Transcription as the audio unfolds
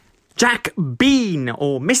Jack Bean,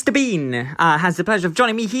 or Mr. Bean, has the pleasure of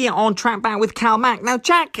joining me here on Track Back with Cal Mack. Now,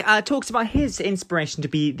 Jack talks about his inspiration to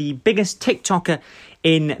be the biggest TikToker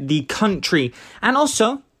in the country. And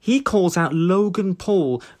also, he calls out Logan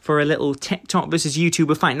Paul for a little TikTok versus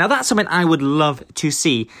YouTuber fight. Now, that's something I would love to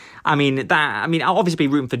see. I'll obviously be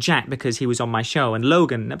rooting for Jack because he was on my show, and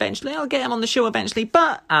Logan, eventually, I'll get him on the show eventually,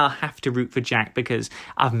 but I'll have to root for Jack because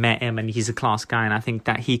I've met him and he's a class guy, and I think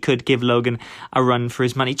that he could give Logan a run for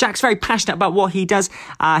his money. Jack's very passionate about what he does.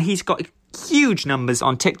 He's got huge numbers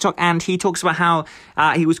on TikTok, and he talks about how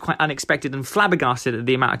he was quite unexpected and flabbergasted at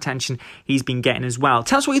the amount of attention he's been getting as well.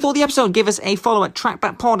 Tell us what you thought of the episode. Give us a follow at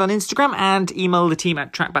TrackbackPod on Instagram and email the team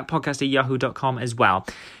at trackbackpodcast@yahoo.com as well.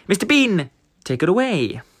 Mr. Bean, take it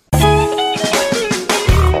away.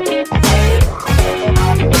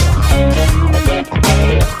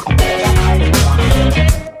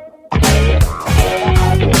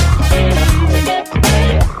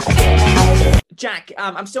 Jack,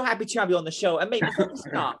 I'm so happy to have you on the show. And maybe before we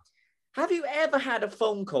start, have you ever had a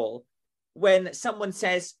phone call when someone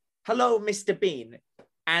says, "Hello, Mr. Bean,"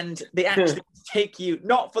 and they actually take you,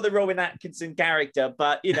 not for the Rowan Atkinson character,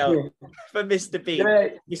 but, for Mr. Bean?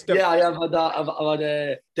 Yeah, I have had that. I've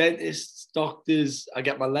had dentists, doctors. I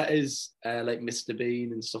get my letters like Mr.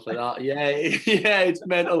 Bean and stuff like that. Yeah, it's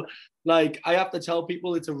mental. Like, I have to tell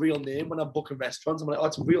people it's a real name when I'm booking restaurants. I'm like, oh,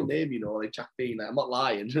 it's a real name, like Jack Bean. Like, I'm not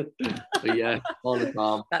lying. But yeah, all the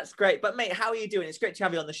time. That's great. But mate, how are you doing? It's great to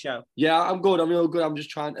have you on the show. Yeah, I'm good. I'm real good. I'm just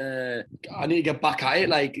trying to, I need to get back at it.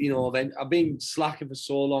 Like, I've been slacking for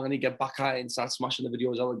so long. I need to get back at it and start smashing the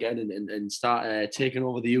videos out again and start taking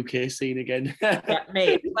over the UK scene again. Yeah,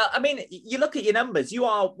 mate. Well, I mean, you look at your numbers. You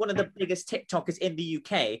are one of the biggest TikTokers in the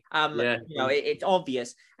UK. It's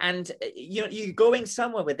obvious. And you're going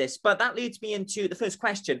somewhere with this, but that leads me into the first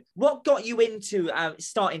question. What got you into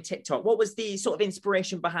starting TikTok? What was the sort of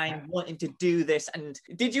inspiration behind wanting to do this? And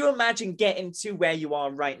did you imagine getting to where you are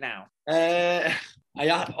right now? If I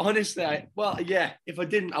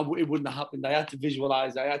didn't, it wouldn't have happened. I had to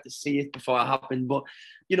visualize, I had to see it before it happened. But,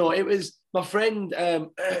 it was my friend,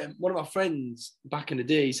 one of my friends back in the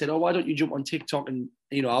day, he said, "Oh, why don't you jump on TikTok?" And,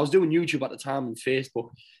 I was doing YouTube at the time and Facebook.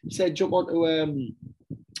 He said, jump onto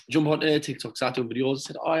TikTok, start doing videos. I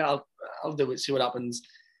said, "Oh, yeah, I'll do it, see what happens."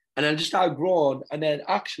 And then I just started growing. And then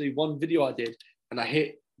actually one video I did, and I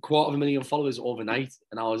hit 250,000 followers overnight.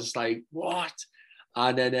 And I was just like, what?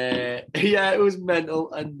 And then, it was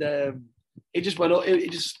mental. And it just went up,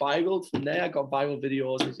 it just spiraled from there. I got viral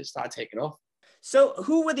videos and it just started taking off. So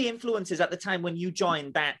who were the influencers at the time when you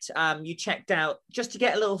joined that you checked out just to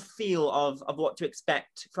get a little feel of what to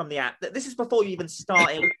expect from the app? This is before you even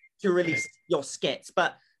started to release your skits,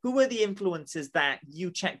 but who were the influencers that you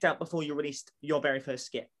checked out before you released your very first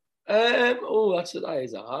skit? That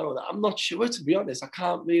is a hard one. I'm not sure, to be honest. I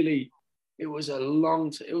can't really. It was a long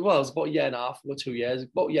time. It was about a year and a half ago, 2 years,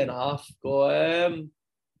 about a year and a half ago.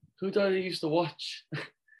 Who did I used to watch?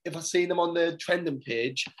 If I seen them on the trending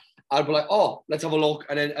page, I'd be like, "Oh, let's have a look,"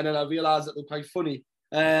 and then I realised that they're quite funny.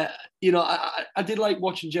 I did like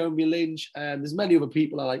watching Jeremy Lynch. There's many other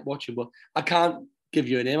people I like watching, but I can't give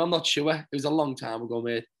you a name. I'm not sure. It was a long time ago,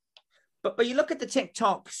 mate. But you look at the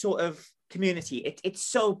TikTok sort of community. It's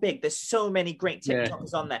so big. There's so many great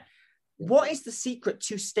TikTokers on there. What is the secret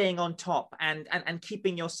to staying on top and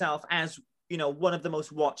keeping yourself as, one of the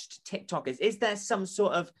most watched TikTokers? Is there some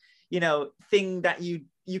sort of, thing that you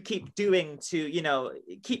keep doing to,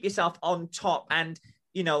 keep yourself on top and,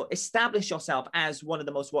 establish yourself as one of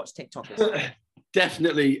the most watched TikTokers?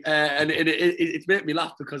 Definitely. And it's made me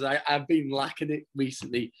laugh because I've been lacking it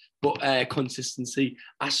recently, but consistency.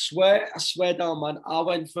 I swear down, man.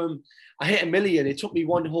 I hit 1 million. It took me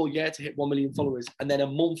one whole year to hit 1 million followers. And then a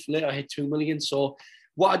month later, I hit 2 million. So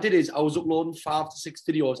what I did is I was uploading 5 to 6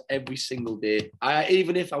 videos every single day.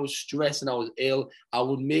 Even if I was stressed and I was ill, I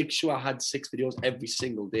would make sure I had 6 videos every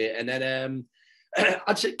single day. And then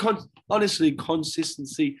I'd say, honestly,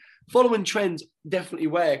 consistency. Following trends definitely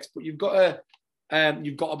works, but you've got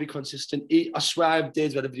to be consistent. I swear I have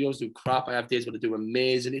days where the videos do crap. I have days where they do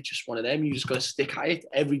amazing. It's just one of them. You just got to stick at it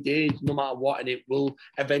every day, no matter what, and it will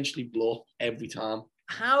eventually blow every time.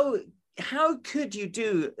 How could you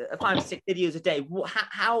do 5 to 6 videos a day?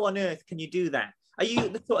 How on earth can you do that? Are you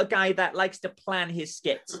the sort of guy that likes to plan his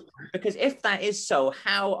skits? Because if that is so,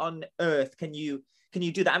 how on earth can you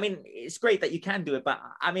do that? I mean, it's great that you can do it, but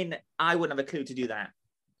I mean, I wouldn't have a clue to do that.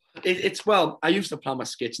 I used to plan my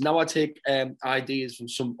skits. Now I take ideas from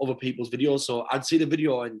some other people's videos. So I'd see the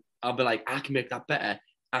video and I'll be like, I can make that better.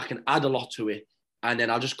 I can add a lot to it. And then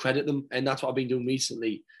I'll just credit them. And that's what I've been doing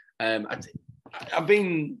recently. I've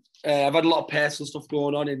had a lot of personal stuff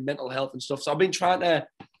going on in mental health and stuff. So I've been trying to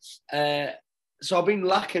So I've been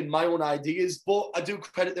lacking my own ideas, but I do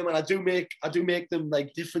credit them, and I do make them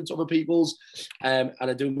like different to other people's, and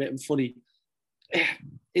I do make them funny.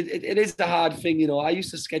 It is a hard thing, you know. I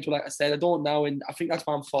used to schedule, like I said, I don't now, and I think that's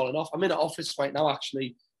why I'm falling off. I'm in an office right now,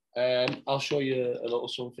 actually. I'll show you a little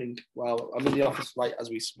something. Well, I'm in the office right as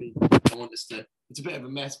we speak. I want this to. It's a bit of a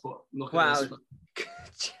mess, but look at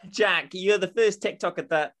this. Jack, you're the first TikToker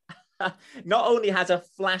that not only has a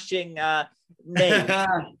flashing name,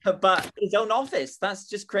 but his own office. That's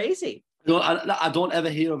just crazy. No, I don't ever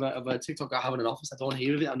hear of a TikToker having an office. I don't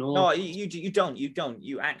hear of it. I know. No, you don't.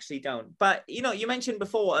 You actually don't. But, you know, you mentioned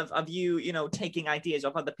before of you, you know, taking ideas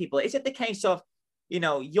of other people. Is it the case of, you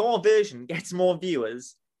know, your version gets more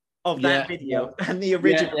viewers of that video than the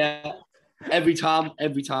original? Yeah. Every time.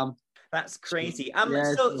 That's crazy.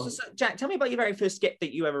 So, Jack, tell me about your very first skit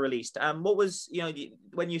that you ever released. What was, you know,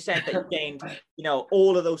 when you said that you gained, you know,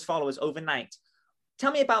 all of those followers overnight?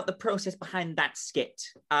 Tell me about the process behind that skit,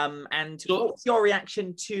 and what was your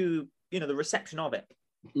reaction to, you know, the reception of it?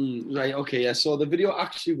 Right, okay, yeah. So the video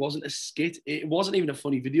actually wasn't a skit. It wasn't even a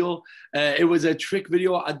funny video. It was a trick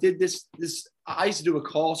video. I did this. I used to do a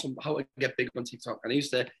course on how to get big on TikTok, and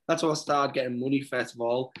that's how I started getting money first of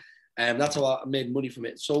all. That's how I made money from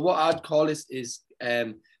it. So what I'd call this is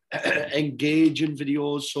engaging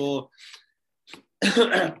videos. So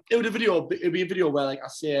it'd be a video where, like, I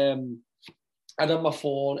say, I'd have my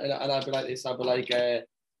phone and I'd be like this. I'd be like,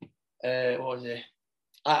 what was it?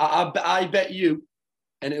 I bet you,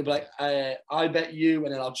 and it'd be like, I bet you,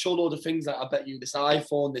 and then I'll show loads of things like, I bet you this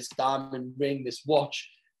iPhone, this diamond ring, this watch,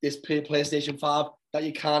 this PlayStation 5 that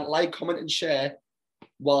you can't like, comment, and share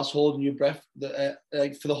whilst holding your breath,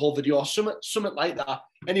 like for the whole video, or something like that.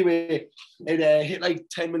 Anyway, it hit like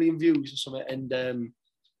 10 million views or something, and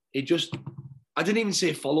I didn't even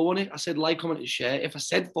say follow on it. I said like, comment, and share. If I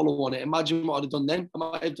said follow on it, imagine what I'd have done then. I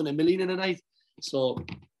might have done 1 million in a night. So,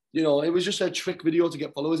 you know, it was just a trick video to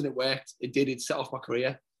get followers, and it worked. It set off my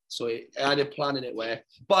career. So I had a plan, and it worked.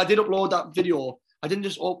 But I did upload that video. I didn't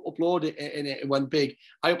just upload it and it went big.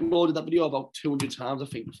 I uploaded that video about 200 times, I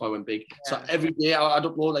think, before I went big. Yeah. So every day I'd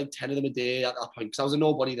upload like 10 of them a day at that point, because I was a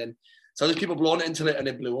nobody then. So I just keep uploading it until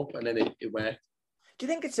it blew up, and then it worked. Do you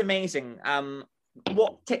think it's amazing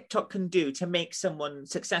what TikTok can do to make someone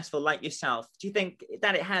successful like yourself? Do you think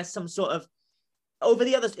that it has some sort of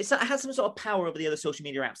it has some sort of power over the other social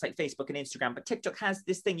media apps like Facebook and Instagram, but TikTok has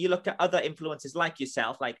this thing. You look at other influencers like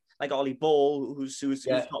yourself, like Ollie Ball, who's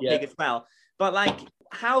not big as well. But like,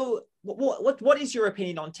 what is your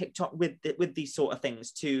opinion on TikTok with these sort of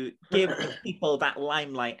things to give people that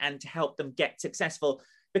limelight and to help them get successful?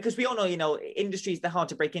 Because we all know, you know, industries, they're hard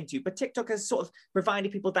to break into, but TikTok has sort of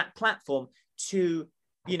provided people that platform to,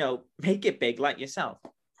 you know, make it big like yourself.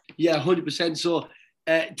 Yeah, 100%. So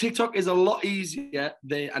TikTok is a lot easier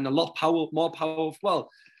and a lot more powerful.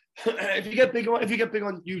 Well, if you get big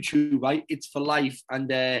on YouTube, right, it's for life, and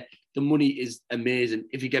the money is amazing.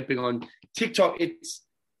 If you get big on TikTok, it's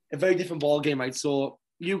a very different ball game, right? So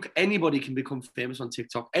anybody can become famous on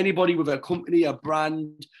TikTok. Anybody with a company, a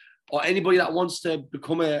brand, or anybody that wants to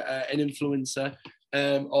become an influencer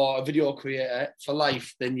or a video creator for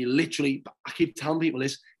life, then you literally, I keep telling people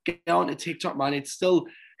this, get on TikTok, man. It's still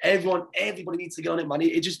everybody needs to get on it, man.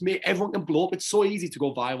 It just everyone can blow up. It's so easy to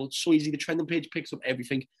go viral. It's so easy. The trending page picks up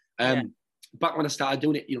everything. Back when I started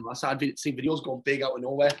doing it, you know, I started seeing videos going big out of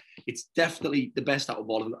nowhere. It's definitely the best out of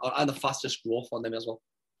all of them, and the fastest growth on them as well.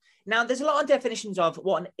 Now, there's a lot of definitions of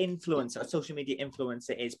what an influencer, a social media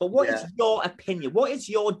influencer is, but what is your opinion? What is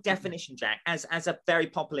your definition, Jack, as a very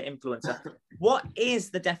popular influencer? What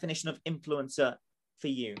is the definition of influencer for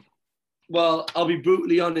you? Well, I'll be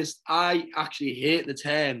brutally honest. I actually hate the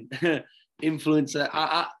term influencer.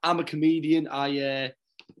 I'm a comedian. I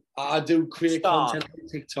do create content on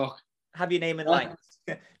TikTok. Have your name in lights.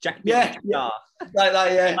 Jack Bean. Yeah. Like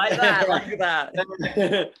that, yeah. Like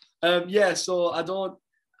that. Yeah, so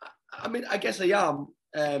I mean, I guess I am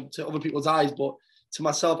to other people's eyes, but to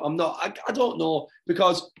myself, I'm not. I don't know,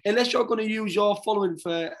 because unless you're going to use your following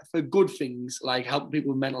for good things, like helping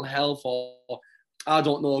people with mental health, or I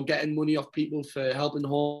don't know, getting money off people for helping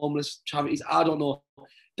homeless charities, I don't know.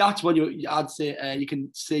 That's when I'd say you can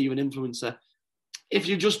say you're an influencer. If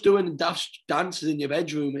you're just doing dances in your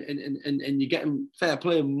bedroom and you're getting fair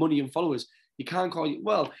play, money and followers, you can't call you.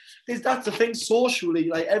 Well, that's the thing. Socially,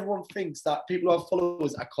 like, everyone thinks that people who have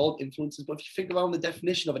followers are called influencers. But if you think around the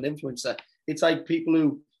definition of an influencer, it's like people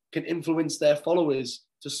who can influence their followers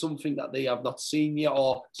to something that they have not seen yet,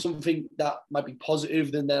 or something that might be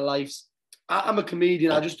positive in their lives. I'm a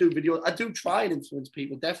comedian. I just do videos. I do try and influence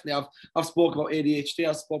people. Definitely. I've spoken about ADHD.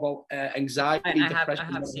 I've spoken about anxiety, depression.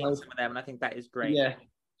 I have seen some of them, and I think that is great. Yeah.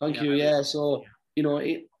 Thank you. Yeah. So, you know,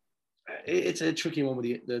 it's a tricky one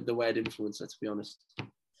with the word influencer, to be honest.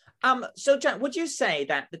 So Jack, would you say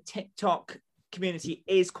that the TikTok community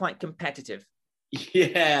is quite competitive?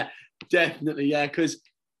 Yeah, definitely. Yeah, because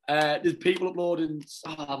there's people uploading.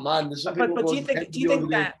 Oh man, there's some people. But do you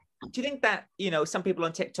think that some people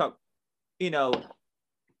on TikTok,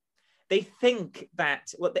 they think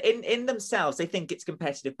that in themselves they think it's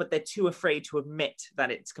competitive, but they're too afraid to admit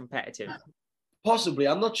that it's competitive. Possibly,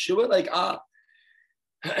 I'm not sure. Like,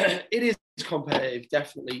 it is competitive,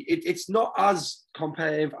 definitely. It's not as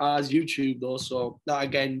competitive as YouTube though, so that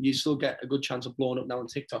again, you still get a good chance of blowing up now on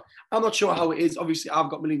TikTok. I'm not sure how it is. Obviously, I've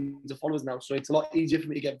got millions of followers now, so it's a lot easier for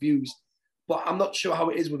me to get views. But I'm not sure how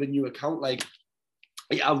it is with a new account. Like,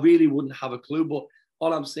 I really wouldn't have a clue. But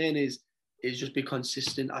all I'm saying is just be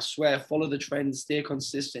consistent. I swear, follow the trends, stay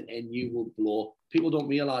consistent, and you will blow. People don't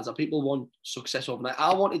realize that. People want success overnight.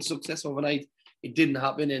 I wanted success overnight. It didn't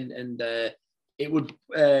happen, and it would.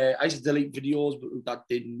 I used to delete videos, but that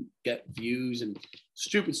didn't get views and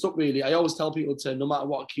stupid stuff. Really, I always tell people to, no matter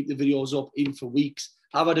what, keep the videos up even for weeks.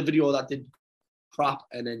 I've had a video that did crap,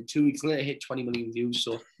 and then 2 weeks later hit 20 million views.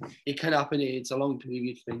 So it can happen. It's a long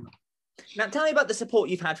period thing. Now, tell me about the support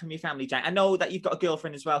you've had from your family, Jack. I know that you've got a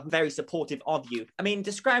girlfriend as well, very supportive of you. I mean,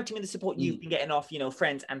 describe to me the support you've been getting off,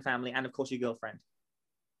 friends and family, and of course your girlfriend.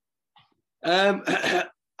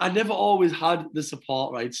 I never always had the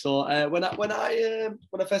support, right? So when I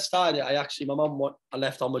first started, my mum, I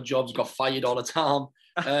left all my jobs, got fired all the time.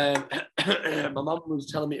 My mum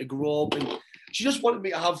was telling me to grow up, and she just wanted me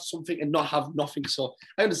to have something and not have nothing. So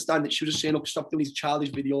I understand that she was just saying, look, stop doing these childish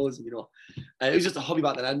videos. It was just a hobby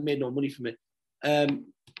back then. I made no money from it.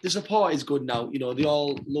 The support is good now. They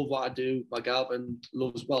all love what I do. My girlfriend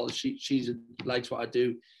loves, well, she likes what I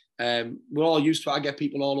do. We're all used to it. I get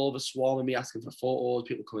people all over swarming me, asking for photos,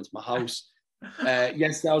 people coming to my house.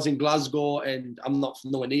 Yesterday I was in Glasgow, and I'm not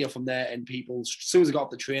from nowhere near from there, and people, as soon as I got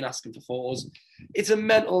off the train, asking for photos. It's a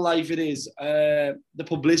mental life, it is. The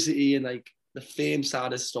publicity and like the fame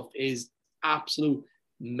side of stuff is absolute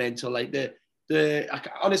mental. Like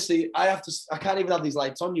honestly, I can't even have these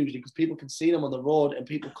lights on usually because people can see them on the road, and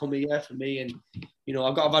people come here for me, and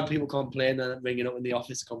I've had people complaining and ringing up in the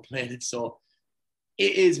office complaining. So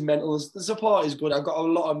it is mental. The support is good. I've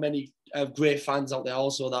got many great fans out there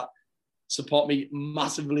also that support me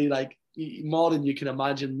massively, like more than you can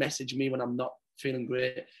imagine. Message me when I'm not feeling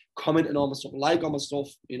great, commenting on my stuff, like on my stuff,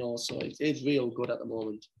 so it's real good at the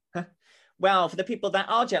moment. Well, for the people that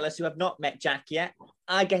are jealous who have not met Jack yet,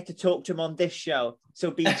 I get to talk to him on this show, so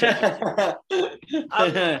be jealous.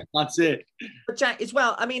 That's it. But Jack, as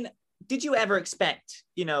well, I mean, did you ever expect,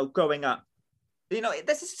 growing up,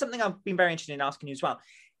 this is something I've been very interested in asking you as well.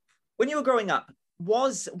 When you were growing up,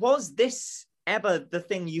 was this ever the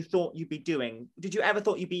thing you thought you'd be doing? Did you ever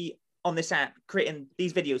thought you'd be on this app, creating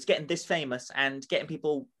these videos, getting this famous and getting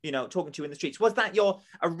people, talking to you in the streets? Was that your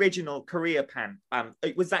original career plan?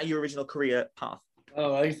 Was that your original career path?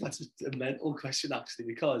 Oh, that's a mental question, actually,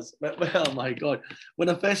 because, oh my God, when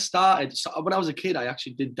I first started, when I was a kid, I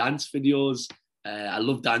actually did dance videos. I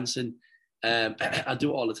love dancing. I do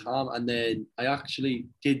it all the time. And then I actually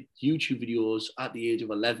did YouTube videos at the age of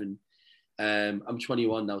 11. I'm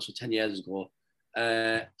 21 now, so 10 years ago.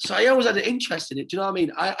 So I always had an interest in it. Do you know what I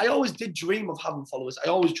mean? I always did dream of having followers. I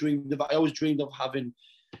always dreamed of having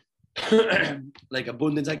like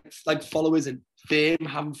abundance, like followers and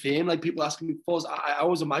having fame. Like people asking me for. I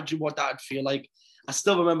always imagined what that'd feel like. I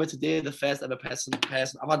still remember today the first ever person.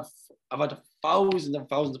 I've had thousands and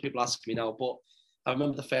thousands of people asking me now, but I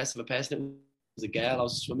remember the first ever person. It was a girl. I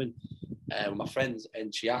was swimming with my friends,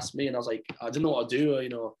 and she asked me, and I was like, I didn't know what to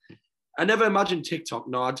do. I never imagined TikTok.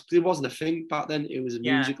 No, it wasn't a thing back then. It was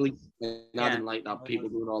Musical.ly, and I didn't like that. People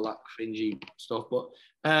doing all that cringy stuff. But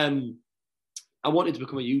I wanted to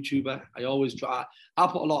become a YouTuber. I always try. I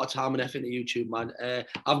put a lot of time and effort into YouTube, man.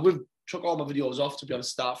 I've took all my videos off to be able to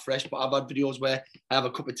start fresh, but I've had videos where I have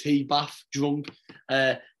a cup of tea, bath, drunk.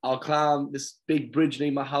 I'll climb this big bridge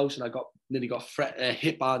near my house, and I nearly got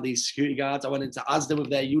hit by these security guards. I went into Asda with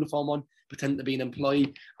their uniform on, pretending to be an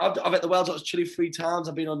employee. I've at the World's Hottest Chili 3 times.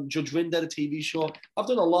 I've been on Judge Rinder, the TV show. I've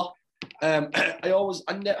done a lot.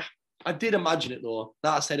 I did imagine it though.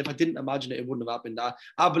 That I said, if I didn't imagine it, it wouldn't have happened.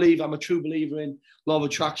 I believe I'm a true believer in law of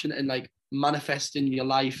attraction and like manifesting your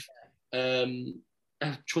life.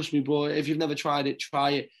 Trust me, bro. If you've never tried it,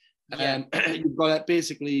 try it. You've got it.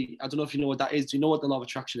 Basically, I don't know if you know what that is. Do you know what the law of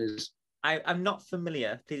attraction is? I'm not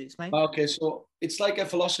familiar. Please explain. Okay, so it's like a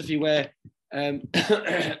philosophy where,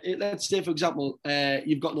 let's say, for example,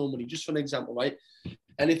 you've got no money, just for an example, right?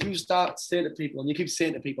 And if you start saying to people, and you keep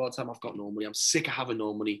saying to people all the time, I've got no money, I'm sick of having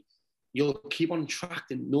no money, you'll keep on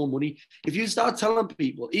attracting more money. If you start telling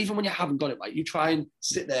people, even when you haven't got it right, you try and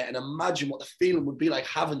sit there and imagine what the feeling would be like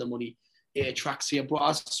having the money, it attracts you. But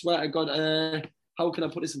I swear to God, how can I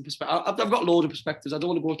put this in perspective? I've got loads of perspectives. I don't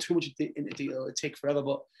want to go too much into detail. It'll take forever,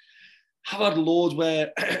 but I've had loads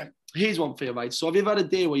where, here's one for you, right? So have you ever had a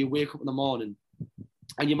day where you wake up in the morning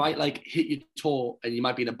and you might like hit your toe and you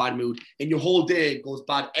might be in a bad mood and your whole day goes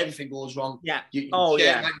bad, everything goes wrong. Yeah.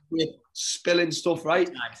 Like, spilling stuff,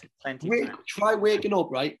 right? Plenty. Try waking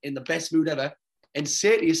up, right, in the best mood ever and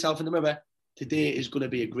say to yourself in the mirror, today is going to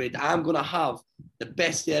be a great day. I'm going to have the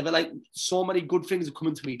best day ever. Like, so many good things are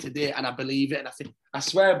coming to me today and I believe it. And I think, I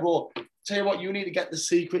swear, bro, tell you what, you need to get The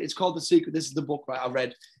Secret. It's called The Secret. This is the book, right, I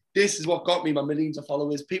read. This is what got me my millions of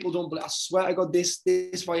followers. People don't believe. I swear to God, this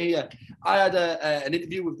right here. I had an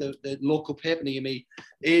interview with the local paper near me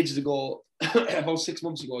ages ago, about 6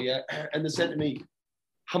 months ago, yeah. And they said to me,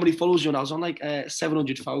 how many followers you on? I was on like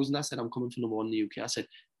 700,000. I said, I'm coming for #1 in the UK. I said,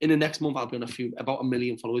 in the next month, I'll be on about 1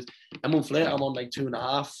 million followers. A month later, I'm on like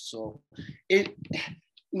 2.5. So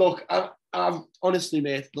look, I've honestly,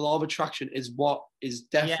 mate, the law of attraction is what is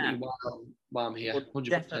definitely why I'm here. 100%. We'll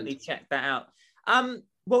definitely check that out.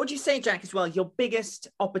 What would you say, Jack, as well, your biggest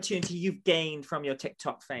opportunity you've gained from your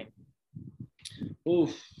TikTok fame?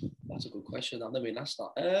 Oh, that's a good question. I've never been asked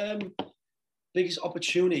that. Biggest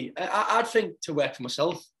opportunity? I'd think to work for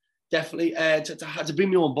myself, definitely. To be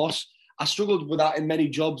my own boss. I struggled with that in many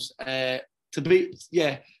jobs. To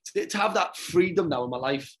have that freedom now in my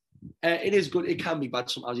life. It is good. It can be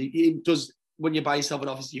bad sometimes. It does, when you're by yourself in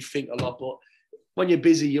office, you think a lot, but when you're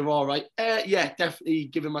busy, you're all right. Definitely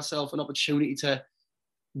giving myself an opportunity to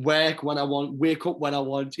work when I want, wake up when I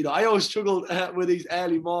want. You know, I always struggled with these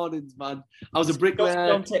early mornings, man. I was a bricklayer.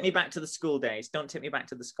 Don't take me back to the school days. Don't take me back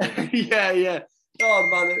to the school days. Yeah. Oh,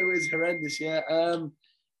 man, it was horrendous, yeah.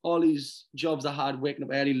 All these jobs I had, waking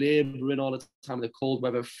up early, labouring all the time in the cold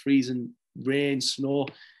weather, freezing, rain, snow.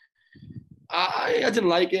 I didn't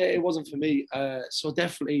like it. It wasn't for me. So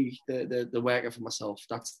definitely the working for myself.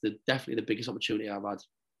 That's definitely the biggest opportunity I've had.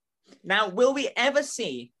 Now, will we ever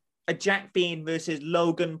see a Jack Bean versus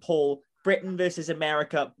Logan Paul, Britain versus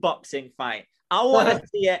America boxing fight? I want to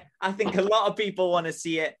see it. I think a lot of people want to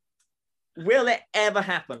see it. Will it ever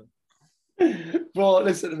happen? Bro,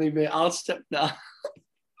 listen to me, mate. I'll step now.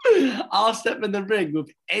 I'll step in the ring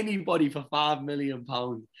with anybody for £5 million.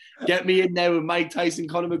 Get me in there with Mike Tyson,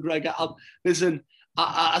 Conor McGregor. Listen,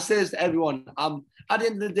 I say this to everyone. At the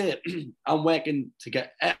end of the day, I'm working to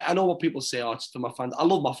get. I know what people say, it's for my fans. I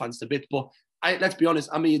love my fans to bits, but let's be honest,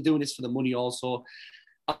 I'm here doing this for the money also.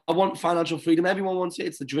 I want financial freedom. Everyone wants it.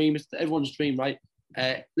 It's the dream. It's everyone's dream, right?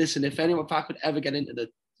 Listen, if I could ever get into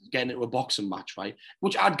a boxing match, right,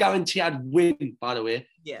 which I'd guarantee I'd win, by the way.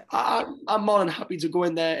 Yeah, I'm more than happy to go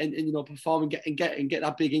in there and perform and get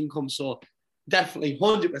that big income. So definitely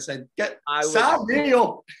 100%. Sign me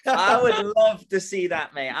up. I would love to see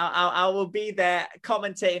that, mate. I will be there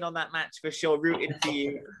commentating on that match for sure, rooting for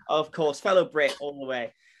you, of course, fellow Brit all the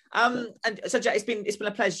way. And so Jack, it's been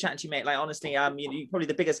a pleasure chatting to you, mate. Like, honestly, you're probably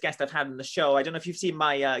the biggest guest I've had on the show. I don't know if you've seen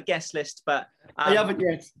my guest list, but I haven't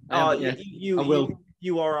yet. I will.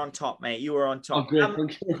 You are on top, mate. You are on top. Oh, great.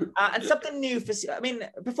 Thank you. And something new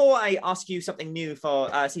before I ask you something new for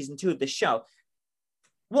season 2 of the show,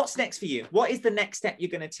 what's next for you? What is the next step you're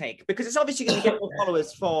going to take? Because it's obviously going to get more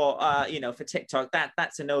followers for TikTok.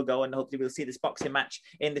 That's a no-go, and hopefully we'll see this boxing match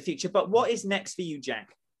in the future. But what is next for you, Jack?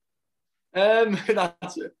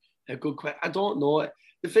 That's a good question. I don't know.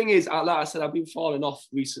 The thing is, like I said, I've been falling off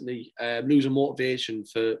recently, losing motivation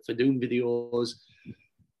for doing videos.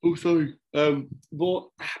 Oh, sorry. But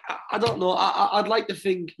I don't know. I'd like to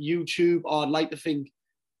think YouTube, or I'd like to think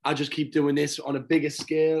I just keep doing this on a bigger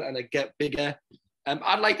scale and I get bigger.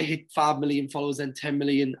 I'd like to hit 5 million followers and 10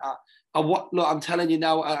 million. Look, I'm telling you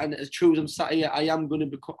now, and as true as I'm sat here, I am going to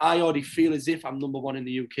become. I already feel as if I'm #1 in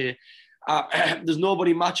the UK. There's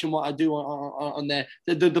nobody matching what I do on there.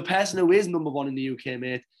 The person who is #1 in the UK,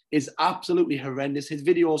 mate, is absolutely horrendous. His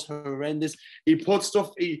videos are horrendous. He puts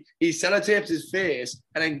stuff, he sellotapes his face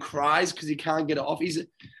and then cries because he can't get it off. He's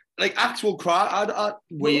like actual cry.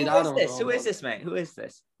 Weird. Who is this, mate? Who is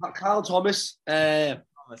this? Carl Thomas. I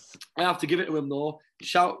have to give it to him though.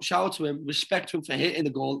 Shout to him, respect to him for hitting the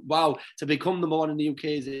goal. Wow, to become #1 in the UK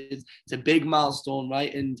is a big milestone,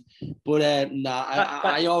 right?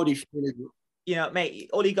 I already feel it. You know, mate,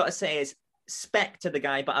 all you got to say is spec to the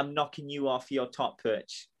guy, but I'm knocking you off your top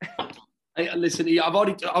perch. Listen, I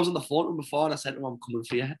was on the phone to him before and I said to him, I'm coming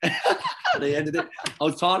for you. And he ended it. I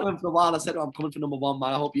was talking to him for a while and I said to him, I'm coming for #1,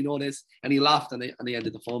 man. I hope you know this. And he laughed and he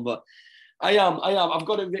ended the phone. But I am. I've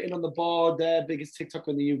got it written on the board there, biggest TikTok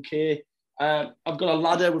in the UK. I've got a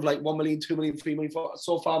ladder with like 1 million, 2 million, 3 million.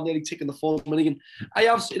 So far, I'm nearly ticking the 4 million.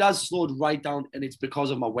 It has slowed right down, and it's because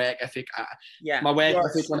of my work ethic. My work you're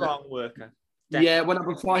ethic. A strong worker. Definitely. Yeah,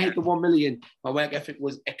 before I hit the 1 million, my work ethic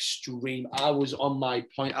was extreme. I was on my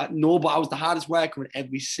point. But I was the hardest worker in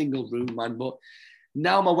every single room, man. But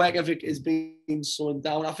now my work ethic is being slowing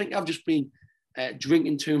down. I think I've just been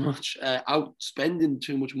drinking too much, out spending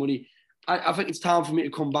too much money. I think it's time for me to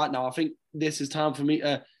come back now. I think this is time for me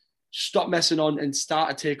to stop messing on and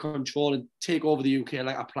start to take control and take over the UK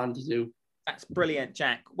like I plan to do. That's brilliant,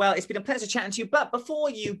 Jack. Well, it's been a pleasure chatting to you. But before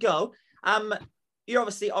you go, you're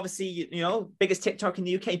obviously, you know, biggest TikTok in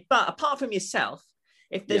the UK. But apart from yourself,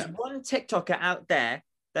 if there's one TikToker out there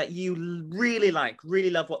that you really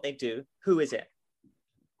love what they do, who is it?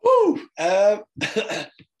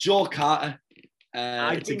 Joe Carter.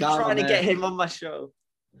 I've been trying to get him on my show.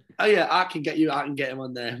 Oh yeah, I can get him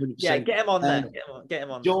on there. 100%. Yeah, get him on there. Get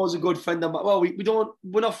him on. Joe's a good friend of mine. Well,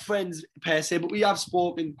 we're not friends per se, but we have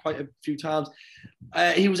spoken quite a few times.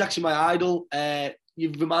 He was actually my idol.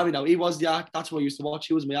 You remind me now. He was that's what I used to watch.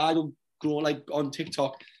 He was my idol growing like on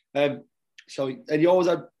TikTok. And he always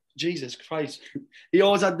had, Jesus Christ, he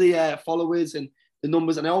always had the followers and the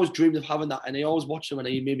numbers, and I always dreamed of having that. And I always watched him, and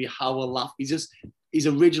he made me howl and laugh. He's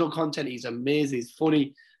original content. He's amazing. He's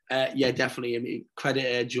funny. Yeah, definitely. I mean,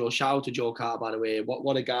 credit Joe. Shout out to Joe Carter, by the way.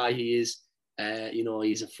 What a guy he is. You know,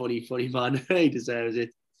 he's a funny man. He deserves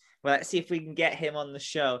it. Well, let's see if we can get him on the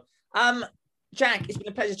show. Jack, it's been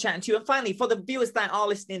a pleasure chatting to you. And finally, for the viewers that are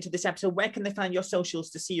listening to this episode, where can they find your socials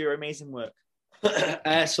to see your amazing work?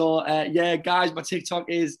 Yeah, guys, my TikTok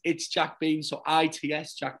is It's Jack Bean. So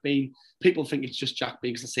ITS Jack Bean. People think it's just Jack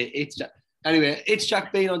Bean because I say it's Jack. Anyway, It's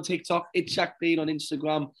Jack Bean on TikTok. It's Jack Bean on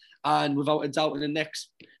Instagram. And without a doubt, in the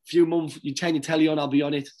next few months, you turn your telly on, I'll be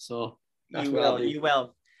on it. So you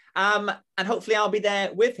will. And hopefully I'll be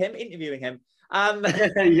there with him, interviewing him.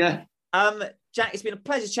 Yeah. Jack, it's been a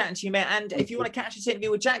pleasure chatting to you, mate. And if you want to catch this interview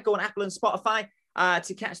with Jack, go on Apple and Spotify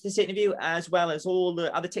to catch this interview, as well as all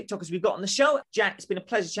the other TikTokers we've got on the show. Jack, it's been a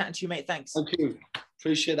pleasure chatting to you, mate. Thanks. Thank you.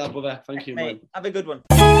 Appreciate that, brother. Thank you, mate. Man. Have a good one.